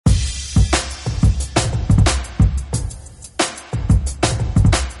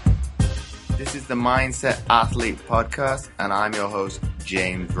is the Mindset Athlete Podcast, and I'm your host,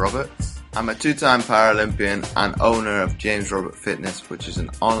 James Roberts. I'm a two-time Paralympian and owner of James Robert Fitness, which is an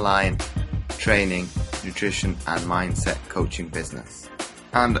online training, nutrition, and mindset coaching business.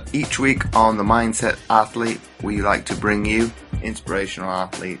 And each week on the Mindset Athlete, we like to bring you inspirational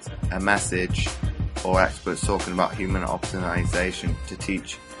athletes, a message, or experts talking about human optimization to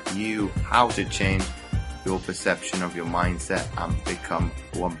teach you how to change your perception of your mindset and become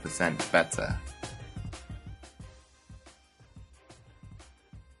 1% better.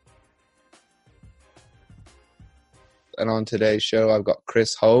 And on today's show, I've got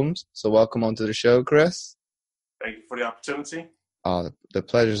Chris Holmes. So welcome onto the show, Chris. Thank you for the opportunity. Oh, the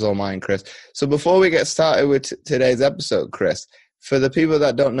pleasure's all mine, Chris. So before we get started with today's episode, Chris, for the people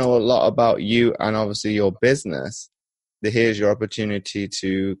that don't know a lot about you and obviously your business, here's your opportunity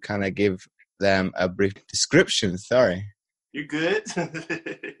to kind of give them a brief description. Sorry. You good?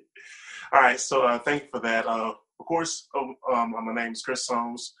 All right. So thank you for that. Of course, my name is Chris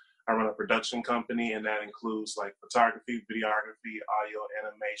Holmes. I run a production company, and that includes like photography, videography, audio,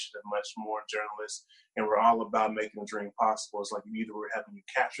 animation, and much more, journalists. And we're all about making a dream possible. It's like either we're helping you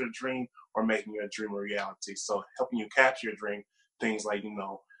capture a dream or making your dream a reality. So helping you capture your dream, things like,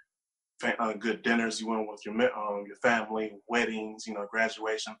 good dinners you went with your family, weddings,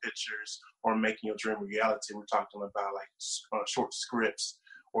 graduation pictures, or making your dream a reality. We're talking about like short scripts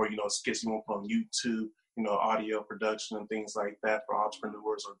or, skits you want to put on YouTube, audio production and things like that for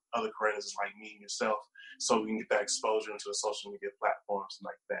entrepreneurs or other creators like me and yourself. So we can get that exposure into the social media platforms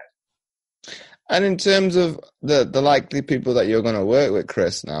like that. And in terms of the likely people that you're going to work with,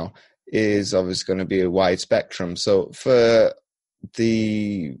 Chris, now is obviously going to be a wide spectrum. So for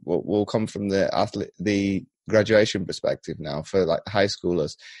we'll come from the graduation perspective now for like high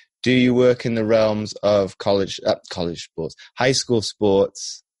schoolers. Do you work in the realms of college sports, high school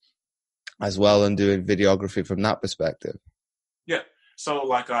sports as well, and doing videography from that perspective? Yeah.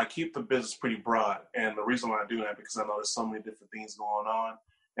 So I keep the business pretty broad. And the reason why I do that, because I know there's so many different things going on.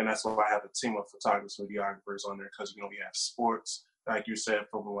 And that's why I have a team of photographers and videographers on there, because, we have sports, like you said,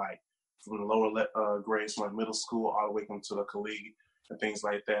 from the lower grades, from middle school all the way into the collegiate and things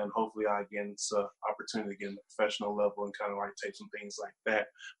like that. And hopefully I get into opportunity to get in the professional level and kind of take some things like that.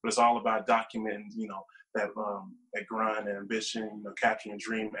 But it's all about documenting, that grind and ambition, capturing a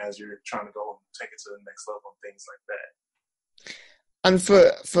dream as you're trying to go and take it to the next level and things like that. And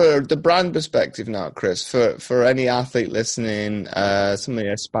for the brand perspective now, Chris, for any athlete listening, somebody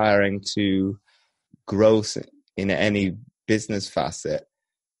aspiring to growth in any business facet,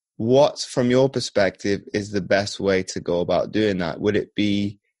 what, from your perspective, is the best way to go about doing that? Would it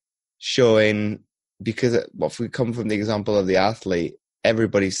be showing, because if we come from the example of the athlete,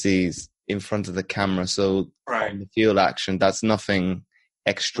 everybody sees in front of the camera, so right. On the field action, that's nothing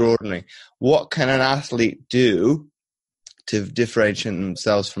extraordinary. What can an athlete do to differentiate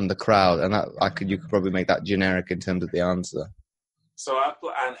themselves from the crowd? And you could probably make that generic in terms of the answer. So I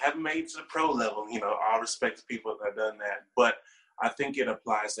haven't made it to the pro level. All respect to people that have done that, but I think it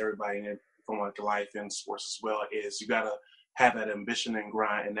applies to everybody from life and sports as well. Is you gotta have that ambition and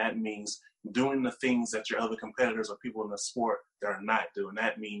grind, and that means doing the things that your other competitors or people in the sport that are not doing.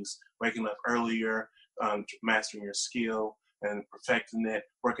 That means waking up earlier, mastering your skill and perfecting it,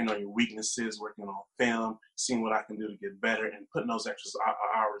 working on your weaknesses, working on film, seeing what I can do to get better, and putting those extra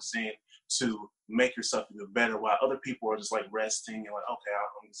hours in to make yourself even better, while other people are just resting and okay,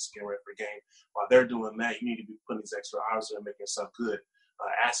 I'm just getting ready for the game. While they're doing that, you need to be putting these extra hours in and making yourself good.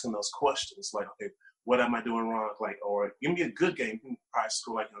 Asking those questions okay, what am I doing wrong? Or give me a good game. You can probably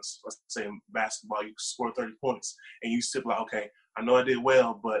score let's say in basketball, you score 30 points, and you still okay, I know I did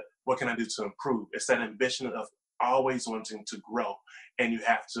well, but what can I do to improve? It's that ambition of always wanting to grow, and you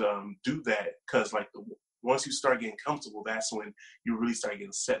have to do that, because once you start getting comfortable, that's when you really start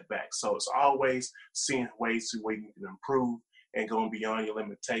getting setbacks. So it's always seeing ways to where you can improve and going beyond your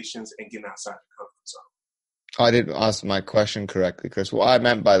limitations and getting outside the comfort zone. I didn't ask my question correctly, Chris. What I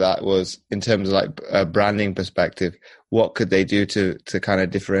meant by that was, in terms of a branding perspective, what could they do to kind of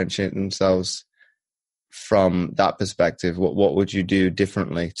differentiate themselves from that perspective? What would you do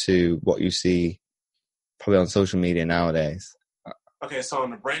differently to what you see probably on social media nowadays? Okay, so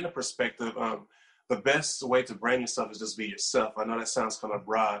on the branding perspective, the best way to brand yourself is just be yourself. I know that sounds kind of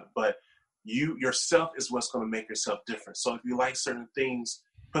broad, but yourself is what's going to make yourself different. So if you like certain things,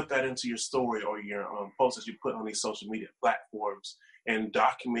 put that into your story or your posts that you put on these social media platforms, and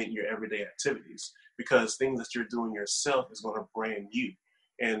document your everyday activities, because things that you're doing yourself is going to brand you.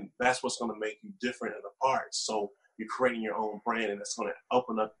 And that's what's going to make you different and apart. So you're creating your own brand, and that's going to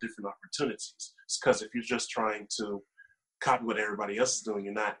open up different opportunities. Because if you're just trying to copy what everybody else is doing.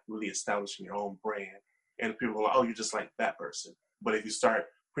 You're not really establishing your own brand. And people are like, oh, you're just like that person. But if you start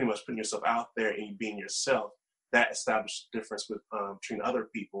pretty much putting yourself out there and you being yourself, that establishes a difference with treating other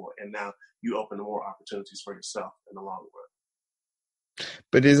people. And now you open more opportunities for yourself in the long run.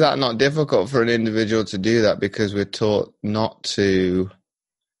 But is that not difficult for an individual to do that, because we're taught not to,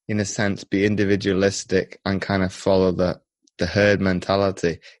 in a sense, be individualistic and kind of follow the herd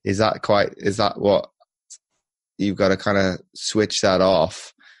mentality? Is that what you've got to kind of switch that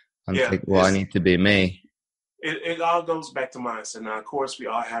off and think, well, I need to be me? It all goes back to mindset. Now, of course, we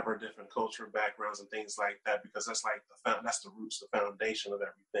all have our different cultural backgrounds and things like that, because that's like that's the roots, the foundation of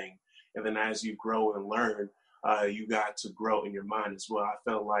everything. And then as you grow and learn, you got to grow in your mind as well. I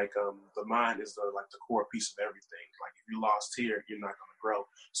feel like the mind is the core piece of everything. Like if you lost here, you're not going to grow.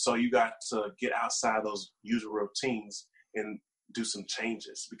 So you got to get outside those usual routines and do some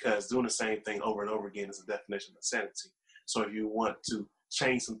changes, because doing the same thing over and over again is the definition of insanity. So if you want to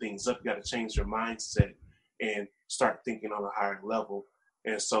change some things up, you got to change your mindset and start thinking on a higher level.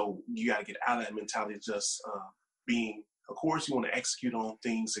 And so you got to get out of that mentality of just being, of course, you want to execute on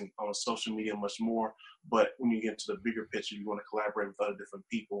things and on social media much more. But when you get into the bigger picture, you want to collaborate with other different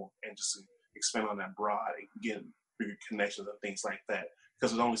people and just expand on that broad and get bigger connections and things like that.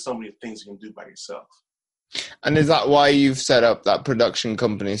 Because there's only so many things you can do by yourself. And is that why you've set up that production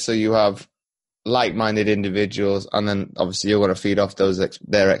company? So you have like-minded individuals, and then obviously you're going to feed off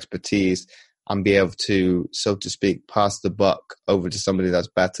their expertise and be able to, so to speak, pass the buck over to somebody that's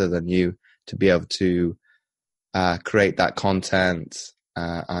better than you to be able to create that content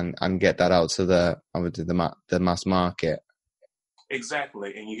and get that out to the mass market.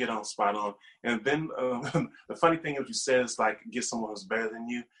 Exactly, and you get on spot on. And then the funny thing is, you said is like get someone who's better than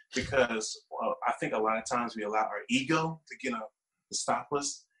you, because I think a lot of times we allow our ego to stop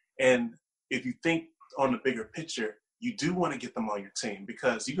us. And if you think on the bigger picture, you do want to get them on your team,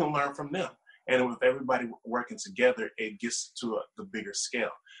 because you can learn from them. And with everybody working together, it gets to the bigger scale.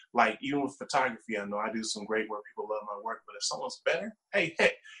 Like even with photography, I know I do some great work. People love my work. But if someone's better, hey,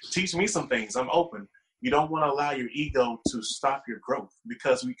 teach me some things. I'm open. You don't want to allow your ego to stop your growth,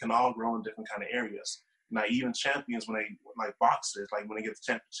 because we can all grow in different kind of areas. Now, even champions, when they, like boxers, like when they get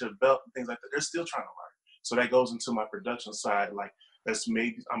the championship belt and things like that, they're still trying to learn. So that goes into my production side. Like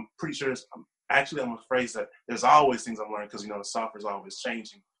I'm pretty sure I'm going to phrase that there's always things I'm learning, because, the software is always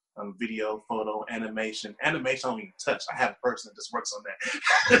changing. Video, photo, animation. Animation I don't even touch. I have a person that just works on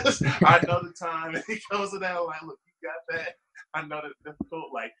that. I know the time, and he goes to that. I'm like, look, you got that. I know that's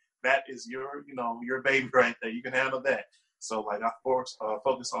difficult. Like that is your baby right there. You can handle that. So like I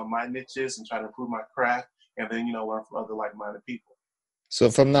focus on my niches and try to improve my craft, and then learn from other like-minded people.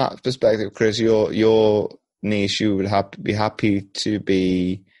 So from that perspective, Chris, your niche, you would be happy to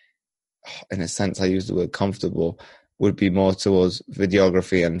be, in a sense, I use the word comfortable, would be more towards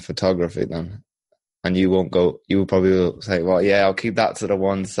videography and photography then. And you would probably say, well, yeah, I'll keep that to the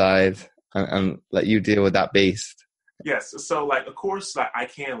one side and let you deal with that beast. Yes. So like, of course, like I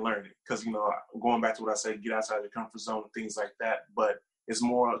can learn it, because, going back to what I said, get outside the comfort zone and things like that. But it's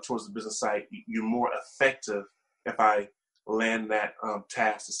more towards the business side. You're more effective if I land that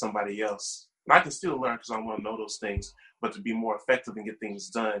task to somebody else. And I can still learn, because I want to know those things, but to be more effective and get things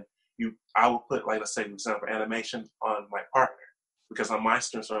done, I will put, like, let's say, for example, animation on my partner, because on my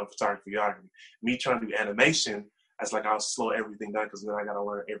strengths are on photography, videography. Me trying to do animation, that's like I'll slow everything down, because then I got to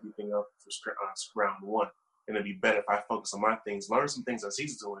learn everything up from round one. And it'd be better if I focus on my things, learn some things as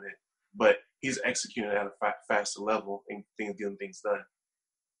he's doing it, but he's executing at a faster level and getting things done.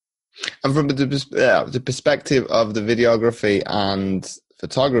 And from the perspective of the videography and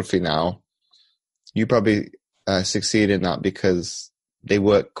photography now, you probably succeed in that because they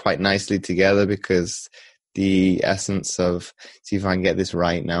work quite nicely together, because the essence of, see if I can get this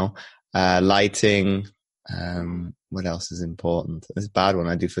right now, lighting, what else is important? It's bad when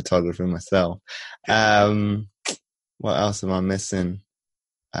I do photography myself. What else am I missing?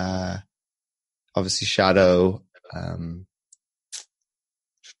 Obviously shadow.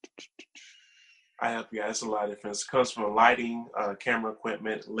 I help you out. It's a lot of difference. It comes from lighting, camera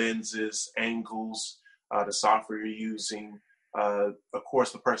equipment, lenses, angles, the software you're using, of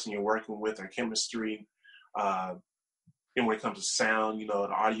course, the person you're working with, or chemistry. And when it comes to sound, the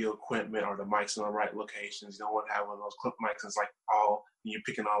audio equipment or the mics in the right locations. You don't want to have one of those clip mics. It's like you're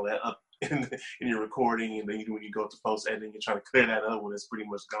picking all that up in your recording, and then when you go to post editing, you're trying to clear that up when it's pretty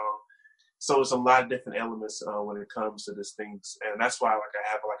much gone. So it's a lot of different elements when it comes to these things, and that's why I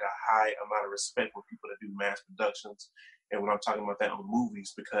have a high amount of respect for people that do mass productions. And when I'm talking about that on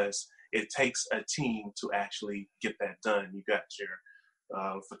movies, because it takes a team to actually get that done. You got your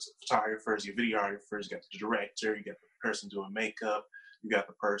photographers, your videographers, you got the director, you got the person doing makeup, you got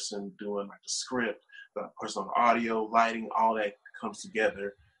the person doing like the script, the person on the audio, lighting, all that comes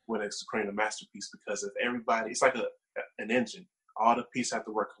together when it's creating a masterpiece. Because if everybody, it's like an engine. All the pieces have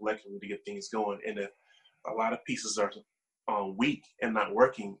to work collectively to get things going. And if a lot of pieces are weak and not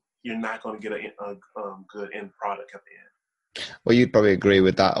working, you're not going to get a good end product at the end. Well, you'd probably agree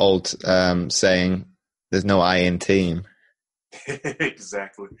with that old saying, there's no I in team.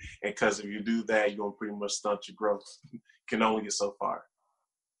 Exactly. And because if you do that, you're going to pretty much stunt your growth. You can only get so far.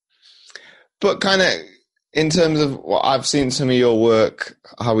 But kind of in terms of what I've seen some of your work,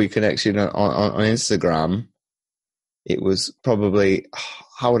 how we connect you on Instagram, it was probably,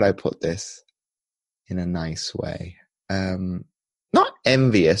 how would I put this in a nice way? Not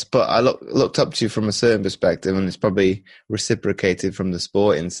envious, but I looked up to you from a certain perspective, and it's probably reciprocated from the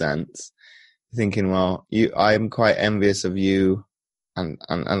sporting sense. Thinking, well, I'm quite envious of you, and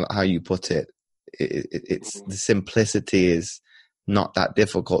how you put it. It's the simplicity is not that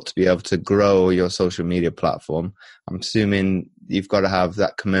difficult to be able to grow your social media platform. I'm assuming you've got to have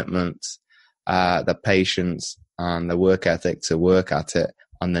that commitment, the patience, and the work ethic to work at it,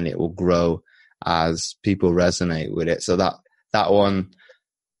 and then it will grow as people resonate with it. So that one,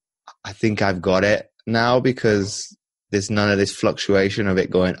 I think I've got it now, because there's none of this fluctuation of it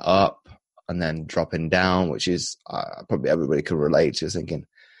going up and then dropping down, which is probably everybody could relate to, thinking,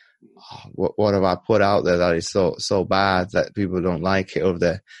 what have I put out there that is so bad that people don't like it, or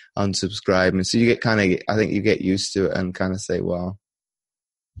they're unsubscribing? So you get I think you get used to it and kind of say, well,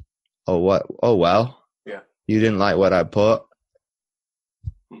 well, yeah, you didn't like what I put.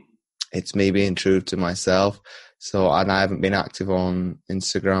 It's me being true to myself. So, and I haven't been active on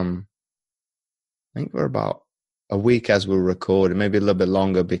Instagram, I think for about a week as we're recording, maybe a little bit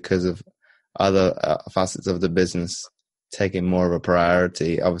longer, because of other facets of the business taking more of a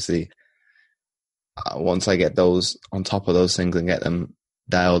priority. Obviously, once I get those on top of those things and get them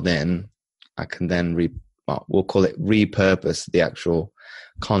dialed in, I can then we'll call it repurpose the actual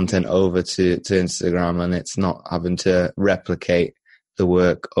content over to Instagram, and it's not having to replicate the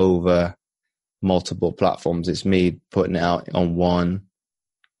work over multiple platforms. It's me putting it out on one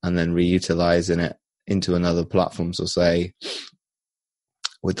and then reutilizing it into another platform. So say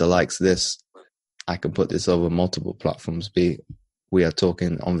with the likes of this, I can put this over multiple platforms. We are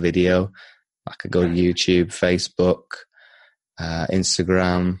talking on video, I could go to YouTube, Facebook,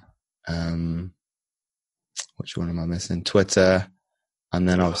 Instagram, which one am I missing? Twitter, and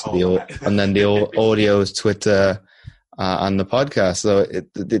then obviously the audio is Twitter, and the podcast. So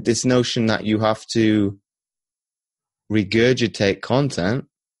this notion that you have to regurgitate content,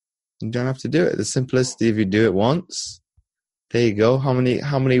 you don't have to do it. The simplicity, if you do it once, there you go. How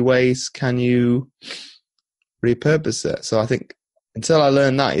many ways can you repurpose it? So I think until I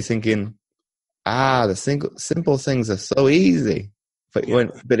learned that, you're thinking, the simple things are so easy, but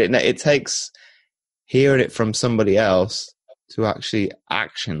it takes hearing it from somebody else to actually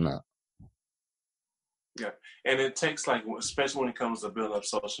action that. Yeah, and it takes, like, especially when it comes to building up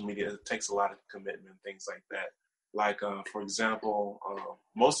social media, it takes a lot of commitment, things like that. Like, for example,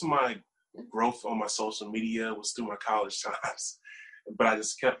 most of my growth on my social media was through my college times, but I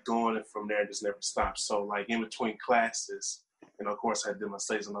just kept going, and from there, just never stopped. So, like, in between classes, and of course, I did my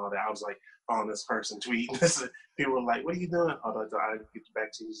studies and all that, I was like, following this person, tweeting this. People were like, "What are you doing?" I'll get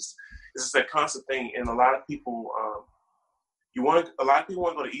back to you. It's just that constant thing, and a lot of people. A lot of people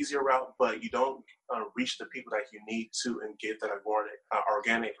want to go the easier route, but you don't reach the people that you need to and get that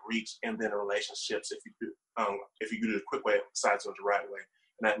organic reach, and then relationships if you do the quick way besides the right way.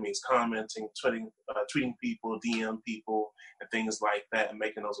 And that means commenting, tweeting people, DM people, and things like that, and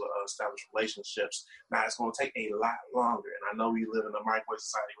making those established relationships. Now, it's going to take a lot longer, and I know we live in a microwave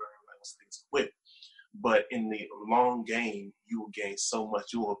society where everybody wants things quick, but in the long game, you will gain so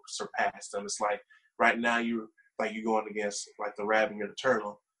much. You will surpass them. It's like right now you're going against like the rabbit and the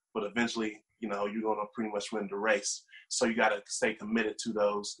turtle, but eventually, you're going to pretty much win the race. So you got to stay committed to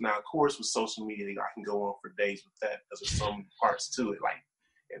those. Now, of course, with social media, I can go on for days with that because there's so many parts to it.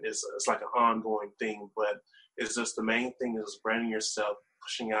 And it's like an ongoing thing, but it's just the main thing is branding yourself,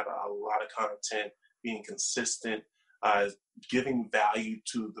 pushing out a lot of content, being consistent, giving value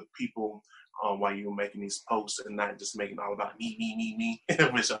to the people while you're making these posts, and not just making it all about me,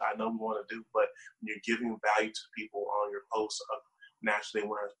 which I know we want to do, but when you're giving value to people on your posts, naturally they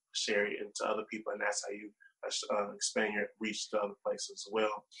want to share it into other people, and that's how you expand your reach to other places as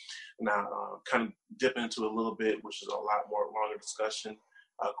well. Now, kind of dip into a little bit, which is a lot more longer discussion.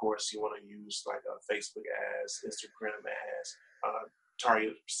 Of course, you want to use like Facebook ads, Instagram ads,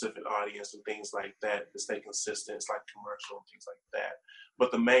 target specific audience and things like that to stay consistent. It's like commercial and things like that.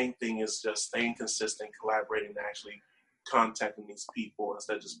 But the main thing is just staying consistent, collaborating, and actually contacting these people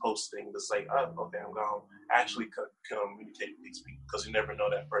instead of just posting to say, oh, okay, I'm going to actually communicate with these people, because you never know,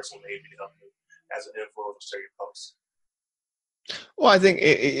 that person may be helping as an influencer your post. Well, I think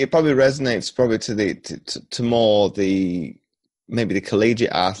it probably resonates probably to more maybe the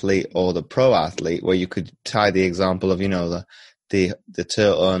collegiate athlete or the pro athlete, where you could tie the example of, the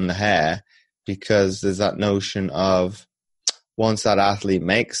turtle and the hare, because there's that notion of once that athlete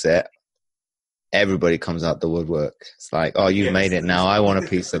makes it, everybody comes out the woodwork. It's like, oh, you've made it now. I want a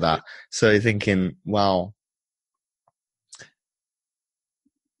piece of that. So you're thinking, well,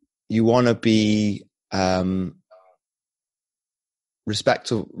 you want to be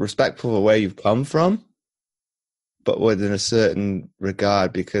respectful of where you've come from, but within a certain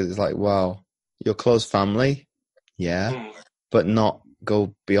regard, because it's like, well, your close family, but not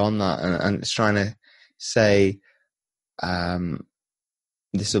go beyond that. And it's trying to say,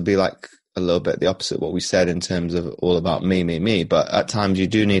 this will be like a little bit the opposite of what we said in terms of all about me. But at times you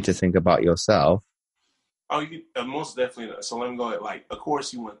do need to think about yourself. Oh, you most definitely. So let me go ahead. Like, of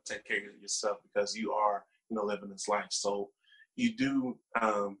course, you want to take care of yourself because you are, living this life. So you do.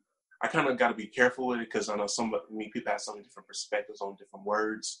 I kind of got to be careful with it, because I know people have so many different perspectives on different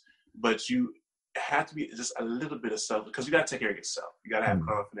words. But you have to be just a little bit of self, because you got to take care of yourself. You got to have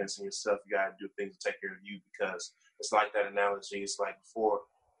confidence in yourself. You got to do things to take care of you, because it's like that analogy. It's like, before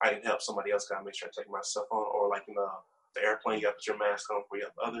I can help somebody else, got to make sure I take myself on. Or like the airplane, you got to put your mask on before you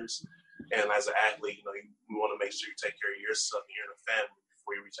help others. And as an athlete, you want to make sure you take care of yourself and your family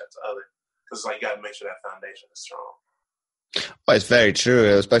before you reach out to others. Because you got to make sure that foundation is strong. Well, it's very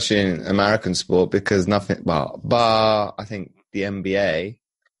true, especially in American sport, because bar I think the NBA,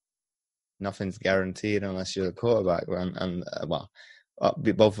 nothing's guaranteed unless you're a quarterback. And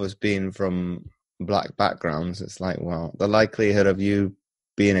both of us being from black backgrounds, it's like, well, the likelihood of you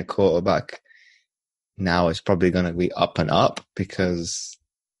being a quarterback now is probably going to be up and up, because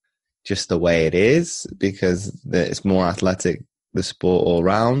just the way it is, because it's more athletic, the sport all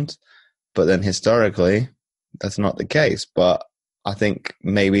round. But then historically, that's not the case. But I think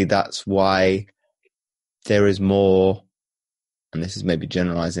maybe that's why there is more, and this is maybe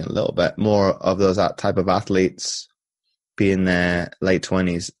generalizing a little bit, more of those type of athletes being their late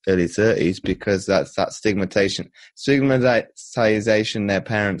 20s, early 30s, because that's that stigmatization their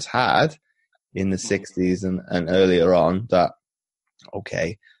parents had in the 60s and earlier on, that,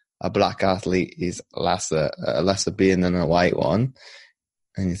 okay, a black athlete is a lesser being than a white one.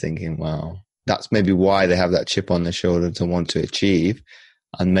 And you're thinking, wow, that's maybe why they have that chip on their shoulder to want to achieve.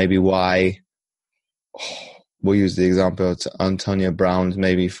 And maybe why, we'll use the example of Antonio Brown's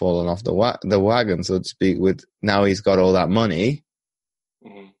maybe fallen off the wagon, so to speak, with now he's got all that money.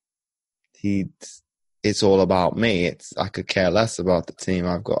 It's all about me. I could care less about the team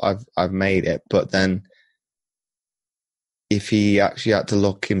I've made it. But then if he actually had to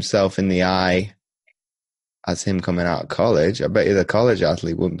look himself in the eye as him coming out of college, I bet you the college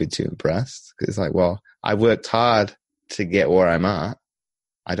athlete wouldn't be too impressed. Because it's like, well, I worked hard to get where I'm at.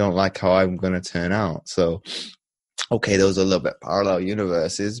 I don't like how I'm going to turn out. So, okay, those are a little bit parallel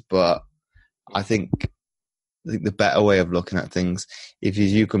universes, but I think the better way of looking at things, if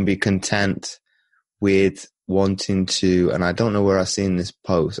you can be content with wanting to, and I don't know where I've seen this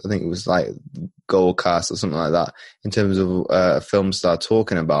post, I think it was like Goldcast or something like that, in terms of a film star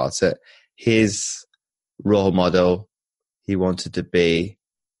talking about it. His role model he wanted to be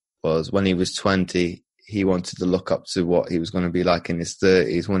was, when he was 20, he wanted to look up to what he was going to be like in his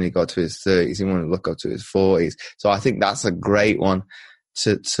 30s. When he got to his 30s, he wanted to look up to his 40s. So I think that's a great one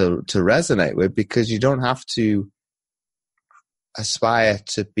to resonate with, because you don't have to aspire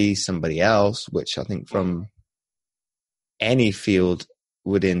to be somebody else, which I think from any field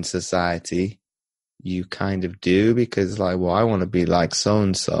within society you kind of do, because like, well, I want to be like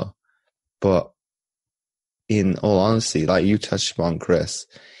so-and-so. But in all honesty, like you touched upon, Chris,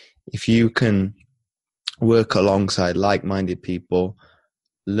 if you can work alongside like-minded people,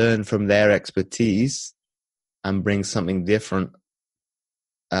 learn from their expertise and bring something different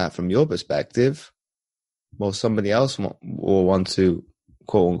from your perspective, well, somebody else will want to,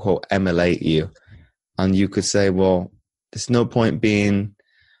 quote unquote, emulate you. And you could say, well, there's no point being,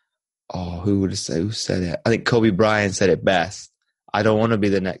 who said it? I think Kobe Bryant said it best. I don't want to be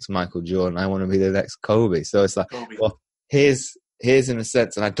the next Michael Jordan. I want to be the next Kobe. So it's like, Kobe. Well, here's in a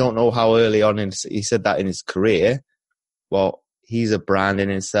sense, and I don't know how early on he said that in his career. Well, he's a brand in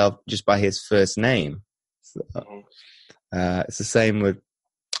himself just by his first name. So, it's the same with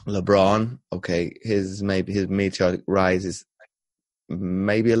LeBron. Okay, his meteoric rise is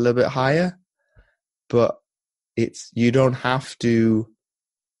maybe a little bit higher, but you don't have to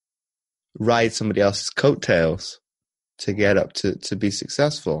ride somebody else's coattails to get up to be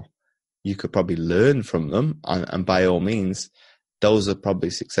successful. You could probably learn from them, and by all means, those are probably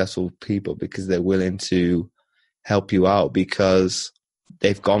successful people because they're willing to help you out because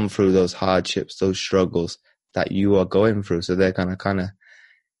they've gone through those hardships, those struggles that you are going through. So they're going to kind of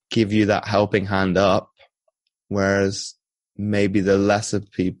give you that helping hand up, whereas maybe the lesser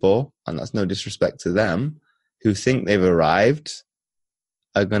people, and that's no disrespect to them, who think they've arrived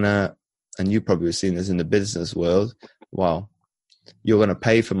are going to, and you probably have seen this in the business world, well, you're going to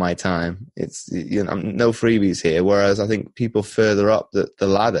pay for my time. It's, no freebies here. Whereas I think people further up the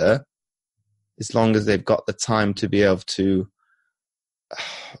ladder, as long as they've got the time to be able to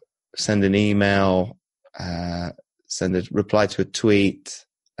send an email, send a reply to a tweet,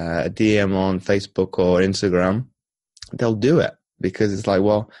 a DM on Facebook or Instagram, they'll do it because it's like,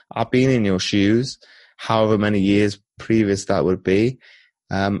 well, I've been in your shoes, however many years previous that would be.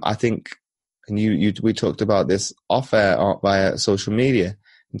 I think, and we talked about this off air via social media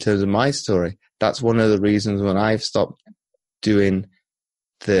in terms of my story. That's one of the reasons when I've stopped doing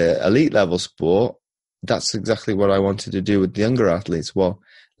the elite level sport, that's exactly what I wanted to do with the younger athletes. Well,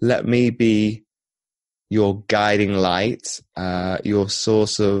 let me be your guiding light, your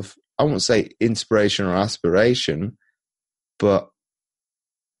source of, I won't say inspiration or aspiration, but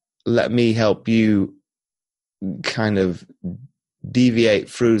let me help you kind of deviate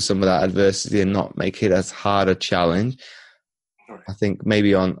through some of that adversity and not make it as hard a challenge. I think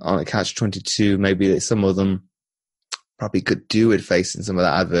maybe on a catch-22, maybe some of them probably could do with facing some of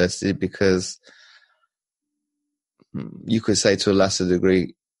that adversity because you could say to a lesser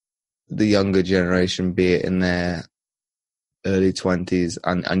degree, the younger generation, be it in their early 20s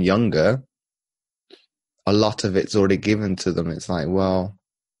and younger, a lot of it's already given to them. It's like, well,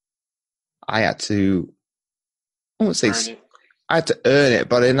 I had to, I won't say, I had to earn it,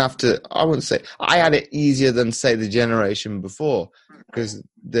 but I didn't have to, I wouldn't say, I had it easier than, say, the generation before because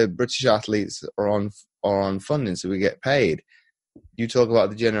the British athletes are on funding, so we get paid. You talk about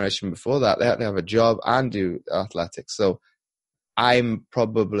the generation before that, they had to have a job and do athletics. So I'm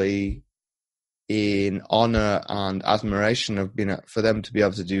probably in honor and admiration of being for them to be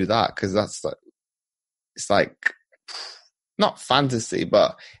able to do that because that's like, it's like not fantasy,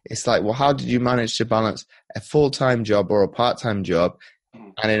 but it's like, well, how did you manage to balance a full-time job or a part-time job,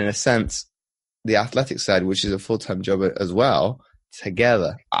 and in a sense, the athletic side, which is a full-time job as well,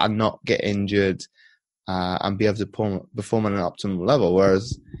 together and not get injured and be able to perform at an optimal level?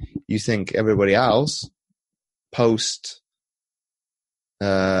 Whereas you think everybody else post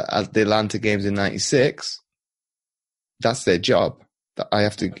at the Atlanta Games in '96, that's their job. I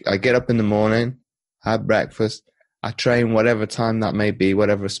get up in the morning, have breakfast, I train whatever time that may be,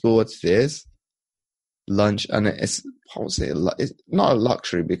 whatever sport it is, lunch, and it's not a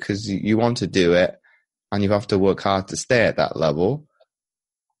luxury because you want to do it and you have to work hard to stay at that level,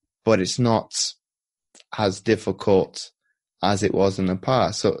 but it's not as difficult as it was in the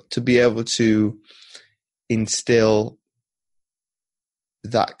past. So to be able to instill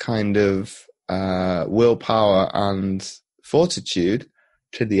that kind of willpower and fortitude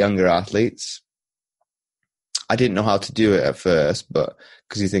to the younger athletes, I didn't know how to do it at first, but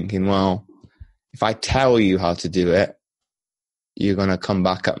because you're thinking, well, if I tell you how to do it, you're going to come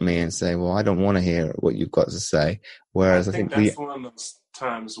back at me and say, well, I don't want to hear what you've got to say. Whereas I think that's one of those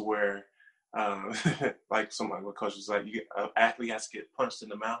times where, like some of my coaches, like an athlete has to get punched in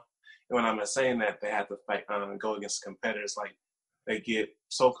the mouth. And when I'm saying that, they have to fight, go against competitors. Like they get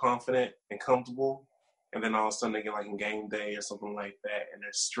so confident and comfortable, and then all of a sudden they get like in game day or something like that, and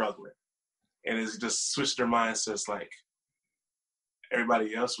they're struggling. And it's just switched their mindsets. Like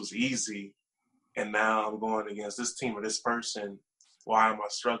everybody else was easy, and now I'm going against this team or this person. Why am I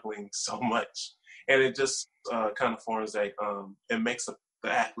struggling so much? And it just kind of forms that it makes the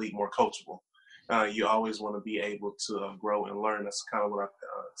athlete more coachable. You always want to be able to grow and learn. That's kind of what I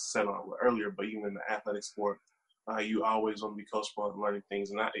said earlier. But even in the athletic sport, you always want to be coachable and learning things.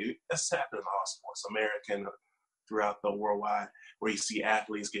 And that's happening in all sports, American, throughout the worldwide, where you see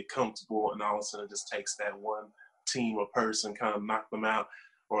athletes get comfortable and all of a sudden it just takes that one team or person kind of knock them out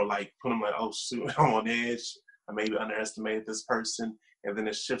or like put them like, oh, shoot, I'm on edge. I maybe underestimated this person. And then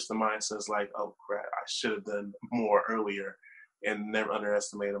it shifts the mindset. It's like, oh, crap, I should have done more earlier and never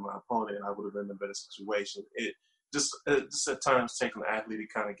underestimated my opponent. I would have been in a better situation. It just at times taking the athlete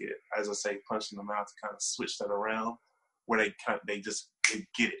to kind of get, as I say, punched in the mouth to kind of switch that around where they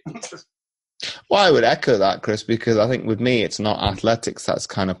get it. Well, I would echo that, Chris, because I think with me, it's not athletics that's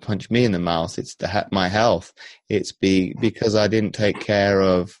kind of punched me in the mouth. It's my health. It's because I didn't take care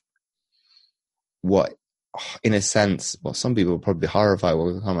of what, in a sense, well, some people will probably be horrified what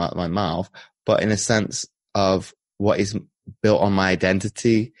will come out of my mouth, but in a sense of what is built on my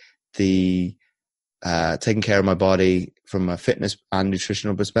identity, the taking care of my body from a fitness and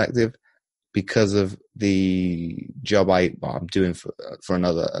nutritional perspective, because of the job I'm doing for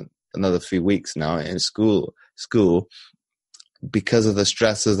another few weeks now in school, because of the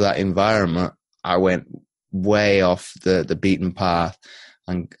stresses of that environment, I went way off the beaten path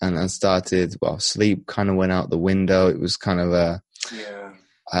and started, sleep kind of went out the window. It was kind of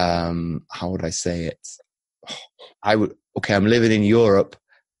how would I say it? I'm living in Europe,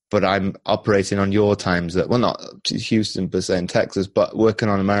 but I'm operating on your times that, well, not Houston per se in Texas, but working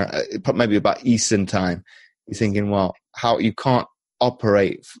on America, maybe about Eastern time. You're thinking, well, how you can't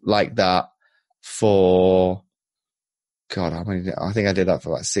operate like that for, God, I think I did that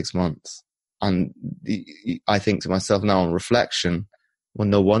for like 6 months. And I think to myself now on reflection, well,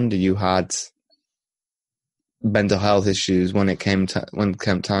 no wonder you had mental health issues when it came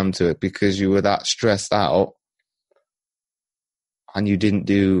time to it, because you were that stressed out and you didn't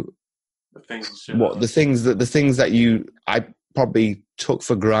do the things that I probably took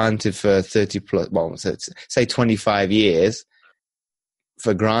for granted for 30 plus, well, say 25 years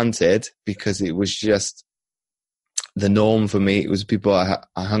for granted, because it was just the norm for me. It was people I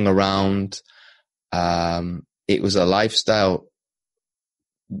hung around. It was a lifestyle,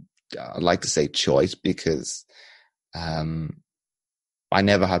 I'd like to say choice, because I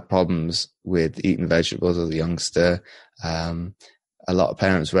never had problems with eating vegetables as a youngster. A lot of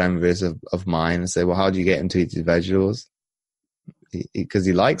parents were envious of mine and say, well, how do you get him to eat his vegetables? Because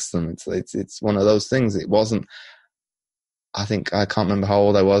he likes them. It's one of those things. It wasn't, I think, I can't remember how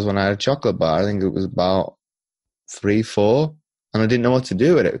old I was when I had a chocolate bar. I think it was about 3, 4, and I didn't know what to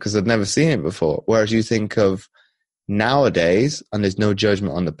do with it because I'd never seen it before. Whereas you think of nowadays, and there's no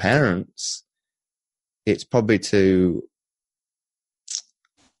judgment on the parents, it's probably to,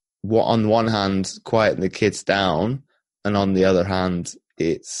 on one hand, quieten the kids down, and on the other hand,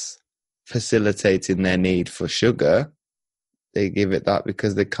 it's facilitating their need for sugar. They give it that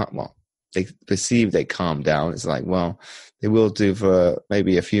because they can't, they perceive they calm down. It's like, well, they will do for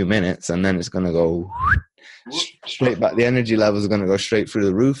maybe a few minutes, and then it's going to go straight back. The energy levels are going to go straight through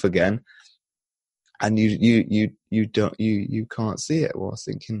the roof again, and you can't see it. Well, I was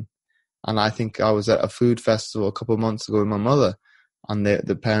thinking, and I think I was at a food festival a couple of months ago with my mother, and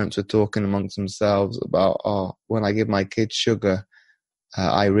the parents were talking amongst themselves about, when I give my kids sugar,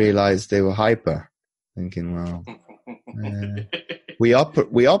 I realized they were hyper. Thinking, well, we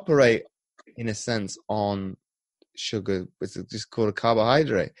operate in a sense on sugar. It's just called a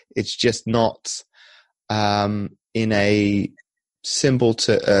carbohydrate. It's just not in a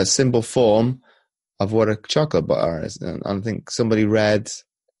simple form of what a chocolate bar is. And I think somebody read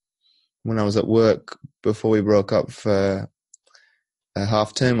when I was at work before we broke up for a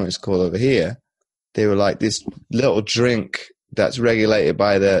half term, what it's called over here. They were like, this little drink that's regulated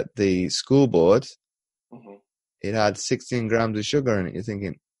by the school board. Mm-hmm. It had 16 grams of sugar in it. You're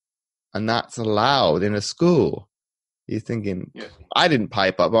thinking, and that's allowed in a school. You're thinking, I didn't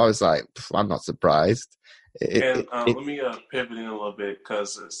pipe up. I was like, I'm not surprised. Let me pivot in a little bit,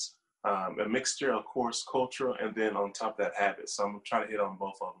 because it's a mixture, of course, cultural, and then on top of that, habits. So I'm going to try to hit on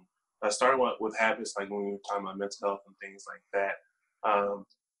both of them. Starting with habits, like when we were talking about mental health and things like that.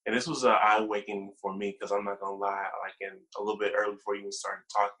 And this was an eye-awakening for me, because I'm not going to lie, like in a little bit early before you even started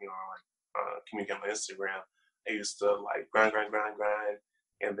talking or communicating on Instagram, I used to like grind.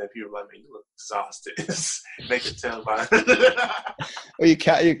 And then people were like, man, you look exhausted. They could tell by Well, you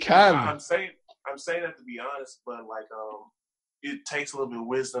can. I'm saying that to be honest, but like it takes a little bit of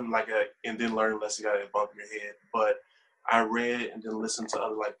wisdom, and then learn less. You gotta bump your head. But I read and then listened to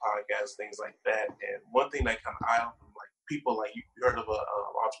other like podcasts, things like that. And one thing that kind of eye-opened, like people like you heard of a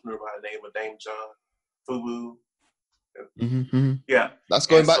entrepreneur by the name of Dame John Fubu. Mm-hmm. Yeah, that's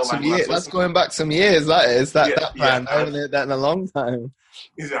going back some years. That's going back some years. That is that brand. I haven't heard that in a long time.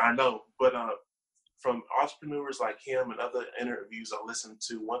 Yeah, I know, but from entrepreneurs like him and other interviews I listened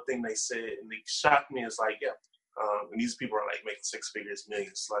to, one thing they said, and it shocked me, is like, and these people are like making 6 figures,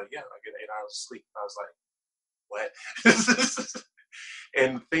 millions. Like, I get 8 hours of sleep. I was like, what?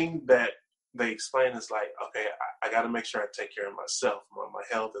 And the thing that they explain is like, okay, I got to make sure I take care of myself, my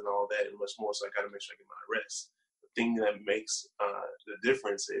health and all that, and much more. So I got to make sure I get my rest. The thing that makes the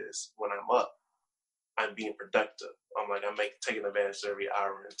difference is when I'm up, I'm being productive. I'm taking advantage of every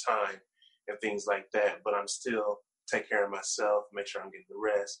hour in time and things like that, but I'm still take care of myself, make sure I'm getting the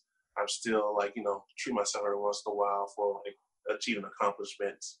rest. I'm still like, treat myself every once in a while for like achieving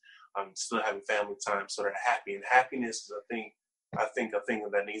accomplishments. I'm still having family time, so they're happy. And happiness is I think a thing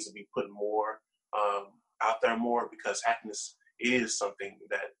that needs to be put more out there more, because happiness is something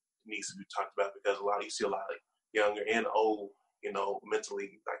that needs to be talked about, because you see a lot of younger and old,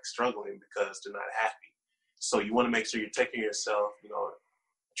 mentally like struggling because they're not happy. So you want to make sure you're taking care of yourself,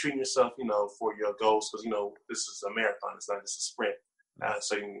 treating yourself, for your goals, because, this is a marathon. It's not just a sprint.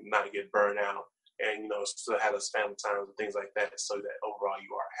 So you not get burned out and, still have those family times and things like that, so that overall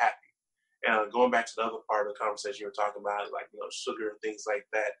you are happy. And going back to the other part of the conversation you were talking about, like, sugar and things like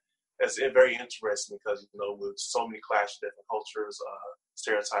that, that's very interesting because, with so many clash of different cultures,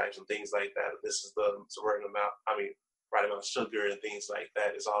 stereotypes and things like that, this is the right amount of sugar and things like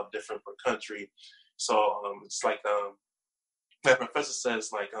that. It's all different per country. So it's like my professor says,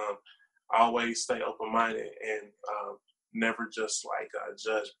 like, always stay open-minded and never just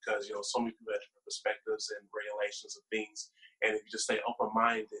judge, because, so many people have different perspectives and regulations and things. And if you just stay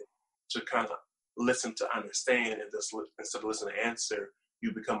open-minded to kind of listen to understand and just instead of listen to answer,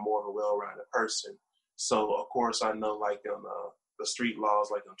 you become more of a well-rounded person. So, of course, I know like on the street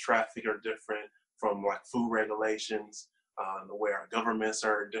laws, like on traffic, are different from like food regulations, the way our governments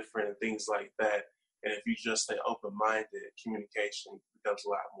are different and things like that. And if you just stay open-minded, communication becomes a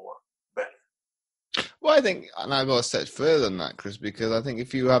lot more better. Well, I think, and I've got to step further than that, Chris, because I think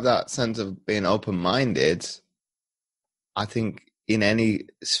if you have that sense of being open-minded, I think in any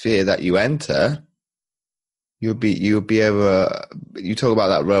sphere that you enter, you'll be able. You talk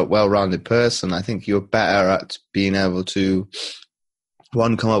about that well-rounded person. I think you're better at being able to,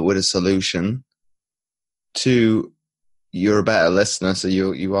 one, come up with a solution. Two, you're a better listener, so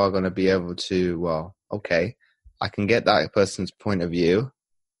you are going to be able to. Well, okay, I can get that person's point of view.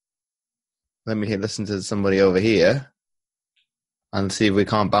 Let me listen to somebody over here and see if we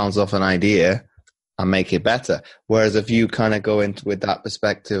can't bounce off an idea and make it better. Whereas if you kind of go into with that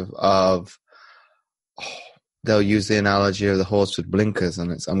perspective of, they'll use the analogy of the horse with blinkers,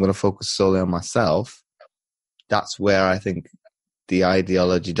 and I'm going to focus solely on myself. That's where I think the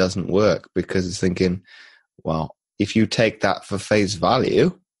ideology doesn't work, because it's thinking, well, if you take that for face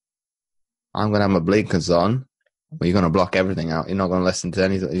value, I'm going to have my blinkers on. Well, you're going to block everything out. You're not going to listen to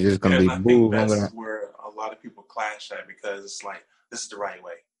anything. You're just going to be, I think that's where a lot of people clash at, because it's like, this is the right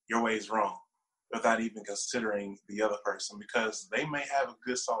way. Your way is wrong, without even considering the other person, because they may have a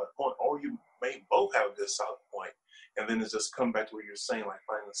good solid point, or you may both have a good solid point. And then it's just come back to what you're saying, like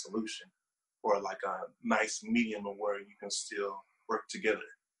finding a solution or like a nice medium of where you can still work together.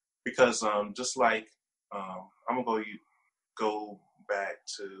 Because just like, I'm going to go back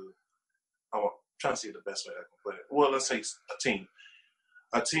to, I'm trying to see the best way I can put it. Well, let's say a team.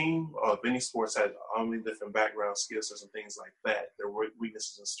 A team of any sports has only different background, skill sets, and things like that. Their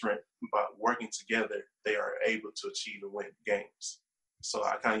weaknesses and strength, but working together, they are able to achieve and win games. So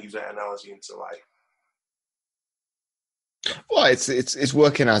I kind of use that analogy into like. Well, it's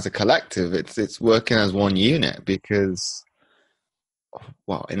working as a collective. It's working as one unit, because,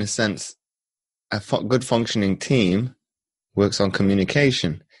 well, in a sense, a good functioning team works on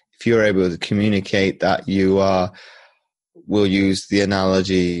communication. If you're able to communicate that we'll use the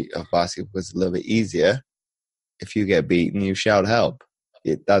analogy of basketball, it's a little bit easier. If you get beaten, you shout help.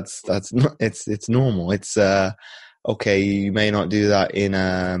 That's not, it's normal. It's okay. You may not do that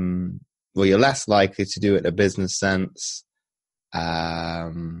in well, you're less likely to do it in a business sense.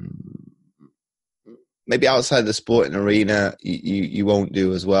 Maybe outside the sporting arena, you won't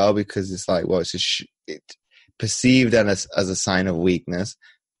do as well, because it's like, well, it's perceived as a sign of weakness.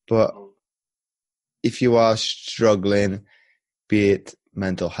 But if you are struggling, be it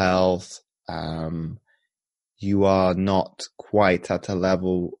mental health, you are not quite at a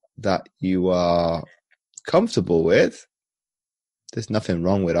level that you are comfortable with, there's nothing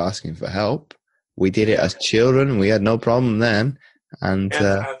wrong with asking for help. We did it as children. We had no problem then. And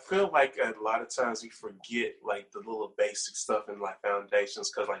I feel like a lot of times we forget like the little basic stuff and like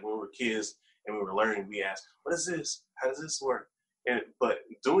foundations, because like when we were kids and we were learning, we asked, what is this? How does this work? But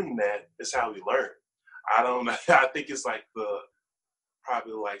doing that is how we learn. I don't know. I think it's like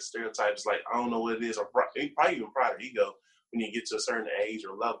probably like stereotypes, like I don't know what it is, or probably even pride or ego. When you get to a certain age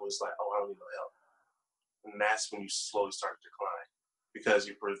or level, it's like, oh, I don't need no help. And that's when you slowly start to decline, because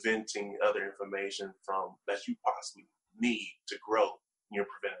you're preventing other information from that you possibly need to grow, and you're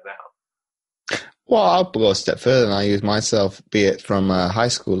preventing out. Well, I'll go a step further, and I use myself, be it from a high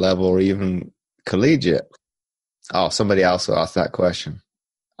school level or even collegiate. Oh, somebody else will ask that question.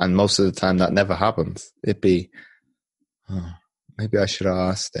 And most of the time that never happens. It'd be, oh, maybe I should have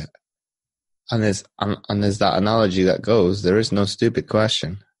asked it. And there's that analogy that goes, there is no stupid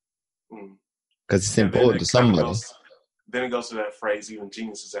question. because it's And then important it to kind of somebody. then it goes to that phrase, even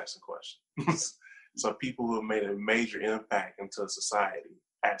geniuses asking questions. So people who have made a major impact into society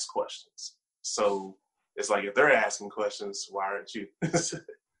ask questions. So it's like, if they're asking questions, why aren't you?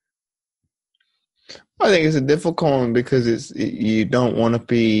 I think it's a difficult one because you don't want to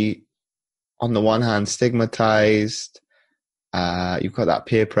be, on the one hand, stigmatized. You've got that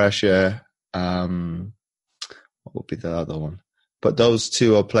peer pressure. What would be the other one? But those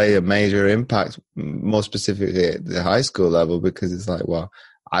two will play a major impact, more specifically at the high school level, because it's like, well,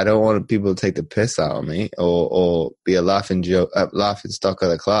 I don't want people to take the piss out of me or be a laughing stock of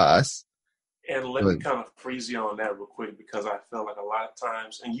the class. And let me kind of freeze you on that real quick, because I feel like a lot of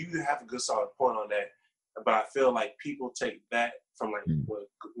times, and you have a good solid point on that, but I feel like people take that from like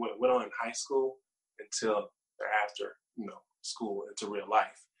what went on in high school until they're after, school into real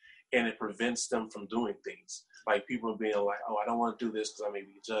life. And it prevents them from doing things. Like people being like, oh, I don't want to do this because I may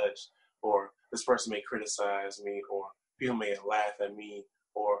be judged, or this person may criticize me, or people may laugh at me,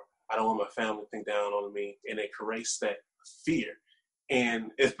 or I don't want my family to think down on me. And it creates that fear.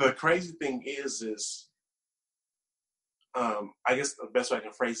 And if the crazy thing is I guess the best way I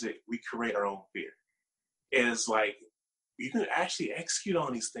can phrase it, we create our own fear. It's like you can actually execute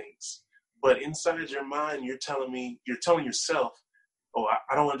on these things, but inside your mind, you're telling yourself, oh,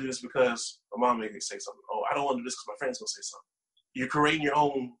 I don't want to do this because my mom made me say something. Oh, I don't want to do this because my friend's going to say something. You're creating your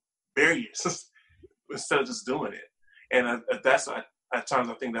own barriers instead of just doing it. And at times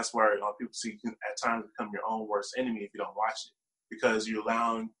I think that's where people see you can at times become your own worst enemy if you don't watch it, because you're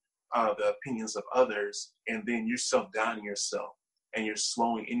allowing the opinions of others, and then you're self-doubting yourself, and you're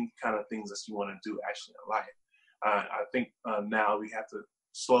slowing any kind of things that you want to do actually in life. I think now we have to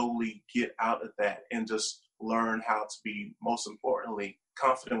slowly get out of that and just learn how to be, most importantly,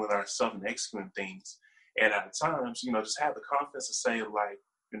 confident with ourselves and executing things. And at times, just have the confidence to say, like,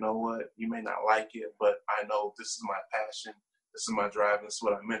 you know what, you may not like it, but I know this is my passion, this is my drive, this is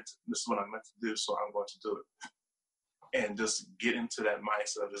what I meant to do, so I'm going to do it. And just get into that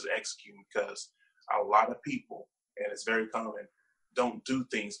mindset of just executing, because a lot of people, and it's very common, don't do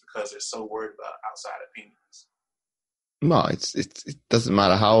things because they're so worried about outside opinions. Well, it doesn't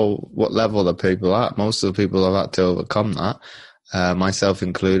matter what level the people are at. Most of the people have had to overcome that, myself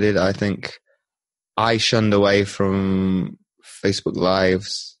included. I think I shunned away from Facebook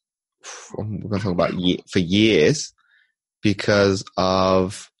Lives. We're going to talk about for years because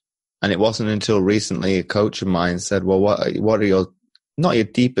of, and it wasn't until recently a coach of mine said, "Well, what are your, not your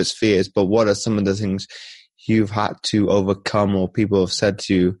deepest fears, but what are some of the things you've had to overcome, or people have said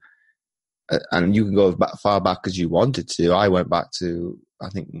to you?" And you can go far back as you wanted to. I went back to, I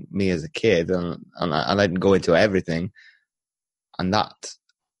think, me as a kid, and I didn't go into everything. And that,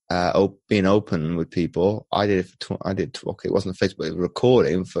 being open with people, I did okay, it wasn't Facebook, it was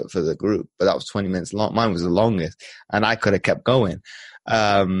recording for the group, but that was 20 minutes long. Mine was the longest, and I could have kept going.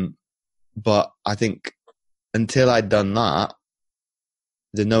 But I think until I'd done that,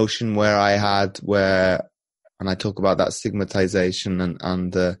 the notion and I talk about that stigmatization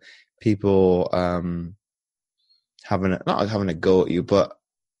and people not having a go at you, but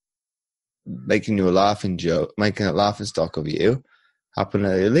making you a laughing joke, making a laughing stock of you, happened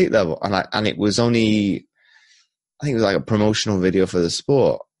at the elite level. And it was only, I think it was like a promotional video for the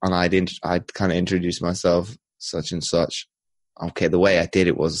sport, and I'd kind of introduced myself, such and such. Okay, the way I did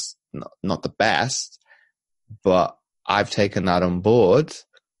it was not the best, but I've taken that on board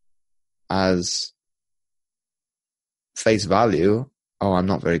as face value. Oh, I'm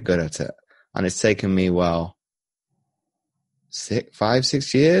not very good at it. And it's taken me, 5-6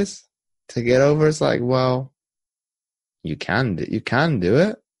 years to get over. It's like, well, you can do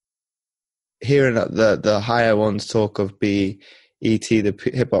it. Hearing the higher ones talk of E.T.,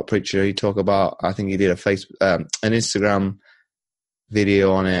 the hip hop preacher, he talk about, I think he did an Instagram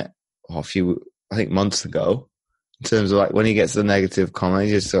video on it a few, I think, months ago, in terms of like when he gets the negative comment,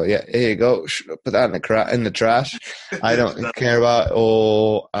 he just thought, yeah, here you go, put that in the trash. I don't care about it.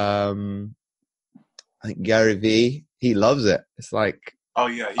 Or I think Gary V, he loves it. It's like, oh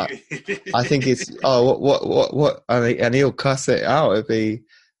yeah, I think it's what, and he'll cuss it out if he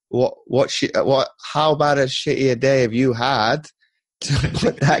how bad a shitty a day have you had to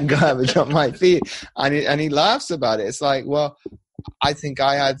put that garbage on my feet? And he laughs about it. It's like, well, I think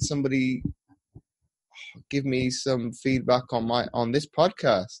I had somebody give me some feedback on this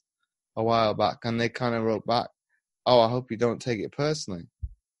podcast a while back, and they kind of wrote back, "Oh, I hope you don't take it personally."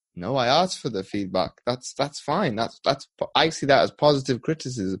 No, I asked for the feedback. That's fine. That's I see that as positive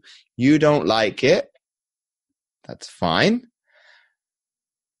criticism. You don't like it. That's fine.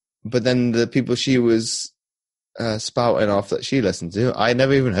 But then the people she was spouting off that she listened to, I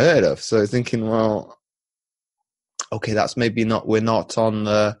never even heard of. So I was thinking, well, okay, that's maybe not, we're not on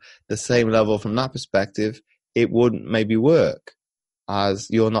the same level from that perspective. It wouldn't maybe work, as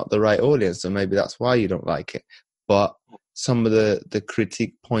you're not the right audience, so maybe that's why you don't like it. But some of the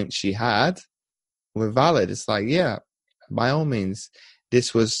critique points she had were valid. It's like, yeah, by all means,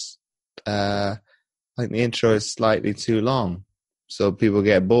 this was like the intro is slightly too long, so people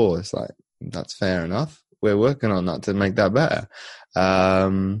get bored. It's like, that's fair enough. We're working on that to make that better.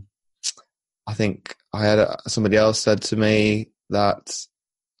 I think I had somebody else said to me that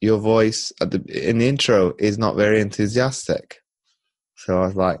your voice in the intro is not very enthusiastic. So I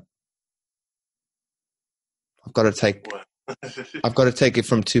was like, I've got to take it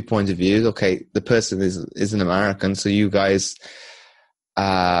from 2 points of view. Okay, the person is an American, so you guys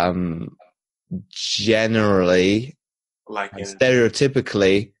generally, like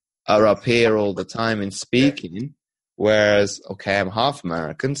stereotypically, are up here all the time in speaking. Whereas, okay, I'm half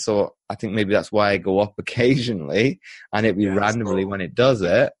American, so I think maybe that's why I go up occasionally, and it'd be randomly when it does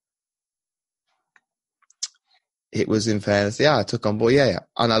it. It was, in fairness, yeah, I took on board, yeah.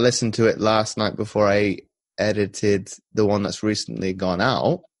 And I listened to it last night before I edited the one that's recently gone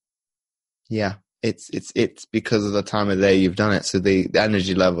out. Yeah, it's because of the time of day you've done it, so the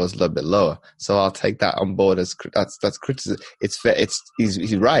energy level is a little bit lower. So I'll take that on board as that's criticism. It's fair.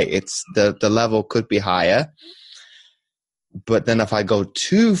 He's right. It's the level could be higher. But then if I go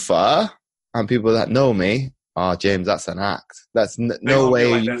too far, and people that know me, oh, James, that's an act. That's no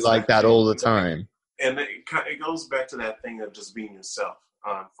way you like that all the time. And it goes back to that thing of just being yourself,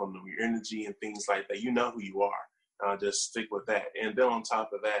 from your energy and things like that. You know who you are. Just stick with that. And then on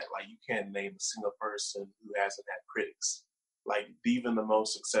top of that, like, you can't name a single person who hasn't had critics. Like, even the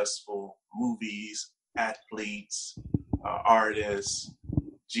most successful movies, athletes, artists,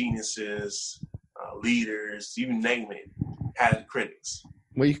 geniuses, leaders, you name it, had critics.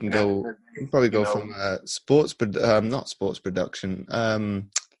 Well, you can probably go from sports, but not sports production.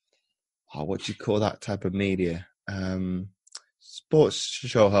 What do you call that type of media? Sports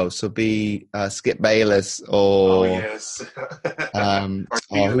show host. So be Skip Bayless or yes.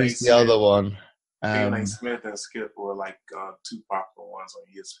 who's the other one? Stephen A. Smith and Skip were like two popular ones on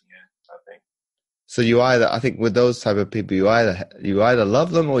ESPN, I think. So I think with those type of people, you either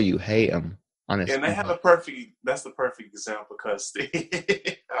love them or you hate them. Honestly. And they have that's the perfect example, because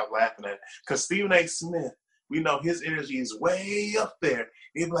I'm laughing at it, because Stephen A. Smith, we know his energy is way up there.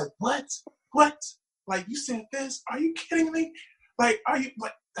 He'd be like, what? Like, you said this? Are you kidding me? Like,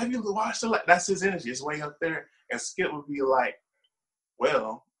 have you watched it? That's his energy. It's way up there. And Skip would be like,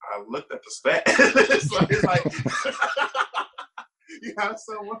 well, I looked at the stats. So it's like, you have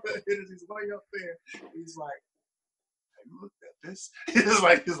someone that energy's way up there. He's like, have you looked at this? He's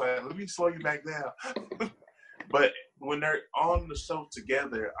like, let me slow you back down. But when they're on the show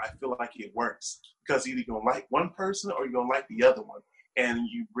together, I feel like it works, because either you're going to like one person or you're going to like the other one. And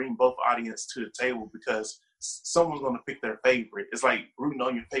you bring both audience to the table, because someone's going to pick their favorite. It's like rooting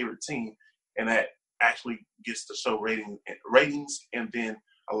on your favorite team, and that actually gets the show ratings, and then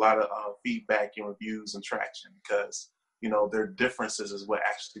a lot of feedback and reviews and traction, because, their differences is what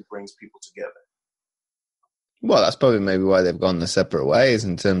actually brings people together. Well, that's probably maybe why they've gone their separate ways,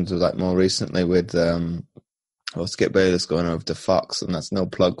 in terms of, like, more recently with Skip Bayless going over to Fox, and that's no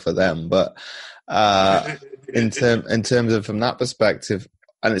plug for them, but in terms of from that perspective,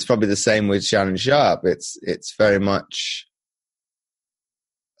 and it's probably the same with Shannon Sharp. It's very much,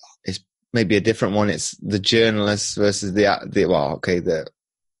 it's maybe a different one. It's the journalist versus the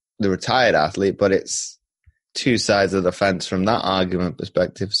retired athlete, but it's two sides of the fence from that argument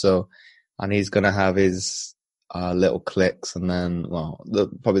perspective. So, and he's going to have his little clicks, and then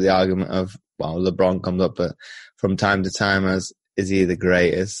probably the argument of LeBron comes up, but from time to time as, is he the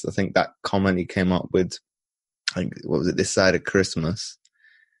greatest? I think that comment he came up with, what was it, this side of Christmas?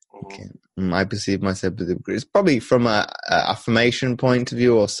 Okay. I perceive myself as the greatest. It's probably from a affirmation point of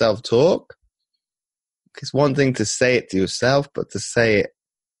view or self-talk. It's one thing to say it to yourself, but to say it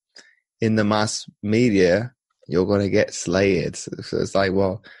in the mass media, you're going to get slayed. So it's like,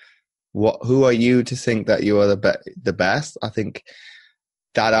 well, who are you to think that you are the best? I think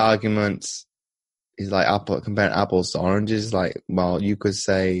that argument is like comparing apples to oranges. Like, well, you could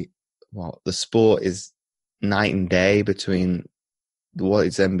say, well, the sport is night and day between what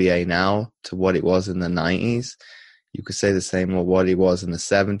is NBA now to what it was in the 90s. You could say the same of what it was in the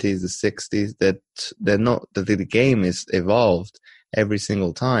 70s, the 60s. They're not, the game is evolved every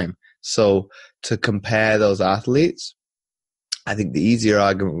single time. So to compare those athletes, I think the easier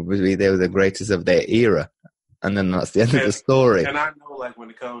argument would be they were the greatest of their era. and then that's the end of the story. And I know, like, when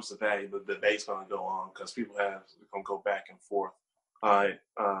it comes to that, the debate's going to go on because people going to go back and forth.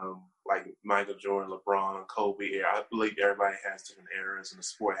 Like Michael Jordan, LeBron, Kobe era. I believe everybody has different eras, and the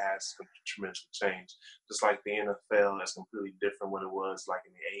sport has tremendously changed. Just like the NFL is completely different what it was like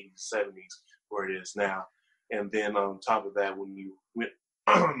in the 80s, 70s, where it is now. And then on top of that, when you went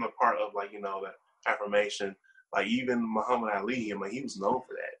a part of, like, you know, the affirmation, like even Muhammad Ali, I mean, he was known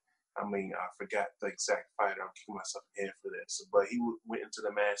for that. I mean, I forgot the exact fighter. I'm kicking myself in the head for this. But he went into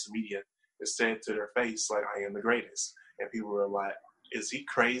the mass media and said to their face, like, I am the greatest. And people were like, is he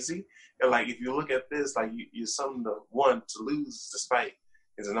crazy? And, like, if you look at this, like, you're something to want to lose this fight.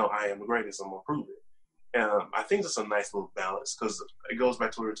 Is to know I am the greatest. I'm going to prove it. I think it's a nice little balance because it goes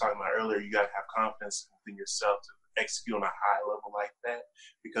back to what we were talking about earlier. You got to have confidence within yourself to execute on a high level like that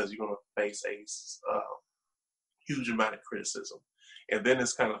because you're going to face a huge amount of criticism. And then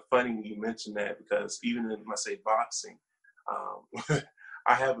it's kind of funny when you mention that because even in, I say, boxing,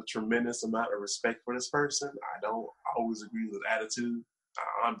 I have a tremendous amount of respect for this person. I don't always agree with attitude.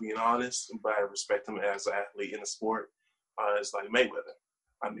 I'm being honest, but I respect him as an athlete in the sport. It's like Mayweather.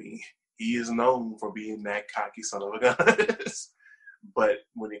 I mean, he is known for being that cocky son of a gun. But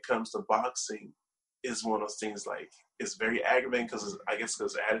when it comes to boxing, it's one of those things, like, it's very aggravating because I guess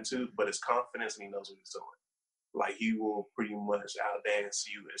because of attitude, but it's confidence and he knows what he's doing. Like, he will pretty much outdance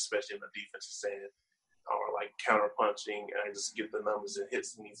you, especially in the defensive end, or like counter punching and just get the numbers and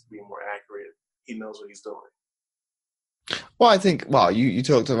hits needs to be more accurate. He knows what he's doing. Well, I think, you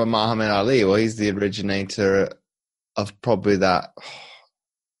talked about Muhammad Ali. Well, he's the originator of probably that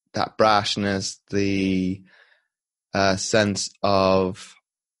brashness, the sense of,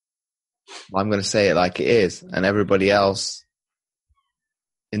 I'm going to say it like it is, and everybody else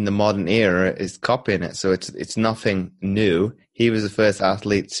in the modern era is copying it. So it's nothing new. He was the first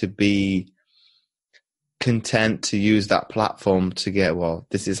athlete to be content to use that platform to get, well,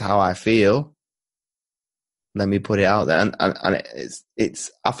 this is how I feel. Let me put it out there, and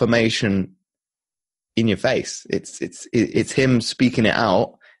it's affirmation in your face. It's him speaking it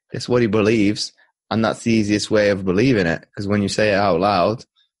out. It's what he believes, and that's the easiest way of believing it. Because when you say it out loud,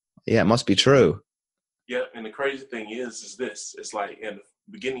 yeah, it must be true. Yeah, and the crazy thing is this: it's like in the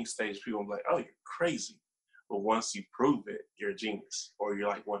beginning stage, people are like, "Oh, you're crazy," but once you prove it, you're a genius, or you're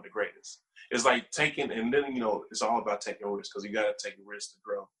like one of the greatest. It's like taking, and then, you know, it's all about taking risks because you got to take a risk to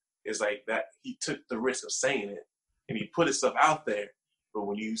grow. It's like that he took the risk of saying it and he put his stuff out there. But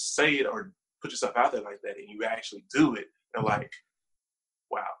when you say it or put yourself out there like that and you actually do it, they're like,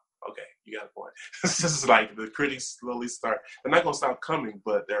 wow, okay, you got a point. This is like the critics slowly start, they're not going to stop coming,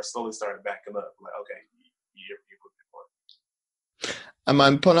 but they're slowly starting backing up. Like, okay, you put your point. And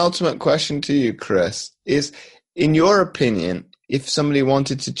my penultimate question to you, Chris, is, in your opinion, if somebody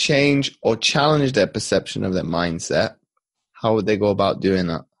wanted to change or challenge their perception of their mindset, how would they go about doing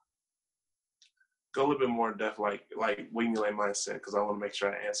that? Go a little bit more in depth, like what do you mean like mindset? Because I want to make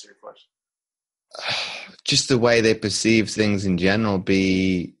sure I answer your question. Just the way they perceive things in general, to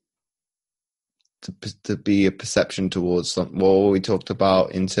be a perception towards something. What we talked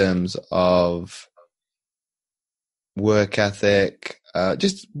about in terms of work ethic,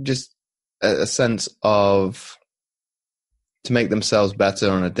 just a sense of to make themselves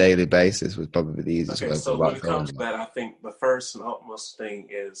better on a daily basis would probably be the easiest way. Okay, so when it comes to that, I think the first and utmost thing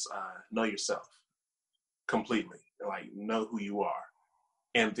is know yourself completely. Like, know who you are,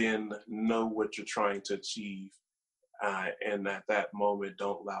 and then know what you're trying to achieve. And at that moment,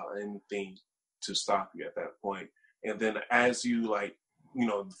 don't allow anything to stop you at that point. And then as you, like, you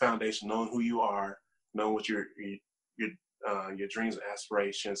know, the foundation, knowing who you are, knowing what your dreams and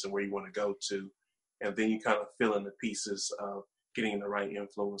aspirations and where you want to go to, and then you kind of fill in the pieces of getting the right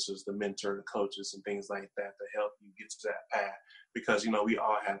influencers, the mentor, the coaches, and things like that to help you get to that path. Because, you know, we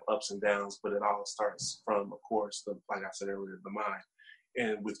all have ups and downs, but it all starts from, of course, like I said earlier, the mind.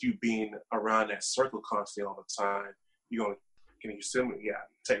 And with you being around that circle constantly all the time, you're going to, can you still, yeah,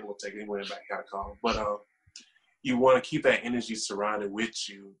 we'll take it, went back, got a call. But you want to keep that energy surrounded with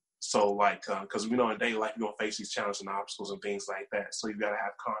you. So, like, because we know in daily life, you're going to face these challenges and obstacles and things like that. So you got to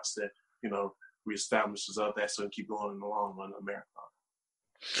have constant, you know, reestablishes of that so you keep going in the long run of the marathon.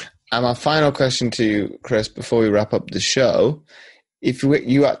 And my final question to you, Chris, before we wrap up the show, if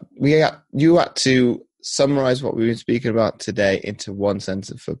you had to summarize what we've been speaking about today into one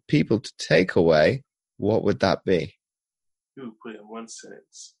sentence for people to take away, what would that be? You put in one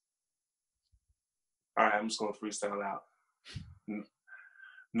sentence. All right, I'm just going to freestyle out.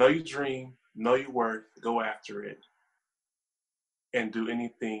 Know your dream, know your worth, go after it, and do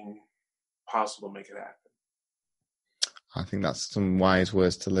anything possible to make it happen. I think that's some wise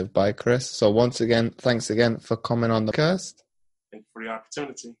words to live by, Chris. So once again, thanks again for coming on the podcast. Thank you for the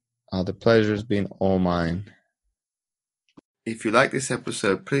opportunity. The pleasure has been all mine. If you like this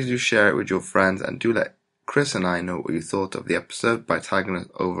episode, please do share it with your friends and do let Chris and I know what you thought of the episode by tagging us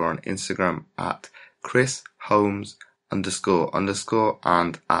over on Instagram at Chris Holmes __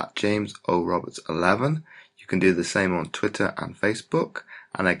 and at James O Roberts 11. You can do the same on Twitter and Facebook.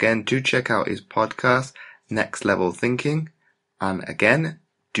 And again, do check out his podcast, Next Level Thinking. And again,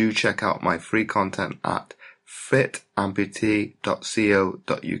 do check out my free content at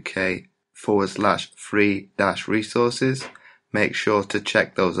fitamputee.co.uk/free-resources. Make sure to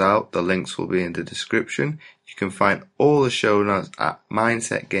check those out. The links will be in the description. You can find all the show notes at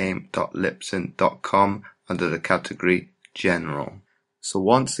mindsetgame.libsyn.com under the category General. So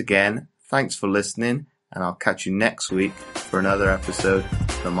once again, thanks for listening, and I'll catch you next week for another episode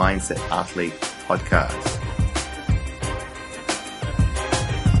of the Mindset Athlete Podcast.